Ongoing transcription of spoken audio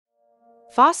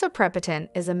Fosaprepitant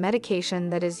is a medication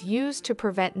that is used to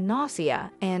prevent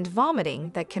nausea and vomiting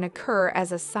that can occur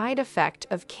as a side effect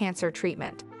of cancer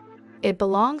treatment. It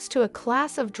belongs to a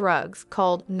class of drugs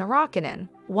called neurokinin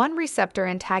 1 receptor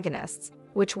antagonists,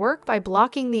 which work by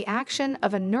blocking the action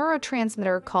of a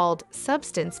neurotransmitter called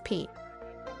substance P.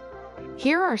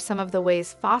 Here are some of the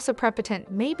ways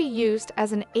fosaprepitant may be used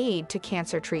as an aid to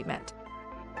cancer treatment.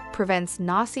 Prevents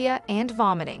nausea and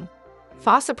vomiting.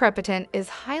 Fosaprepitant is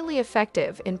highly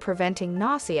effective in preventing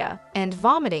nausea and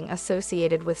vomiting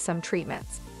associated with some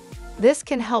treatments. This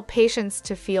can help patients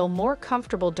to feel more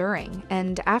comfortable during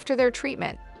and after their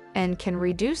treatment and can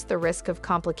reduce the risk of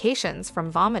complications from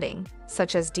vomiting,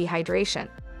 such as dehydration.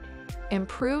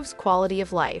 Improves quality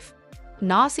of life.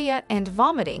 Nausea and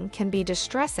vomiting can be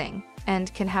distressing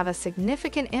and can have a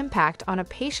significant impact on a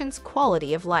patient's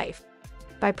quality of life.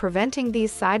 By preventing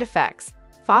these side effects,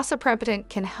 fosaprepitant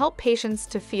can help patients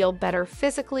to feel better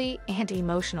physically and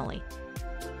emotionally.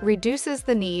 Reduces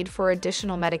the need for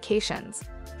additional medications.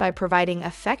 By providing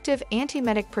effective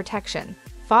antiemetic protection,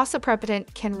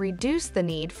 fosaprepitant can reduce the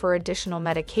need for additional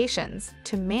medications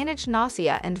to manage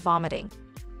nausea and vomiting.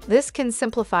 This can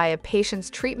simplify a patient's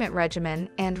treatment regimen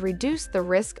and reduce the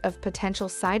risk of potential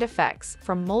side effects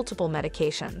from multiple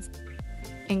medications.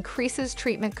 Increases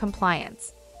treatment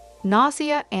compliance.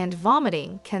 Nausea and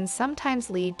vomiting can sometimes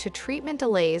lead to treatment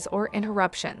delays or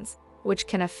interruptions, which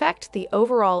can affect the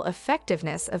overall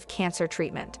effectiveness of cancer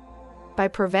treatment. By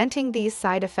preventing these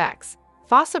side effects,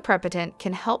 fosaprepitant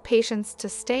can help patients to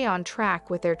stay on track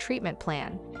with their treatment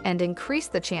plan and increase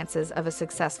the chances of a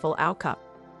successful outcome.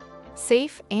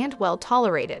 Safe and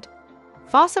well-tolerated.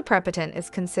 Fosaprepitant is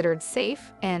considered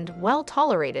safe and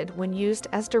well-tolerated when used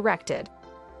as directed.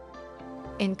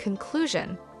 In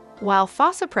conclusion, while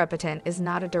fosaprepitant is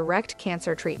not a direct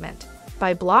cancer treatment,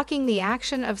 by blocking the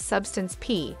action of substance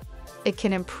P, it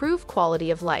can improve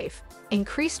quality of life,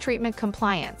 increase treatment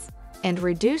compliance, and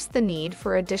reduce the need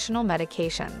for additional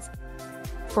medications.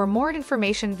 For more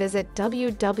information, visit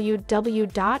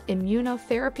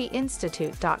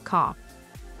www.immunotherapyinstitute.com.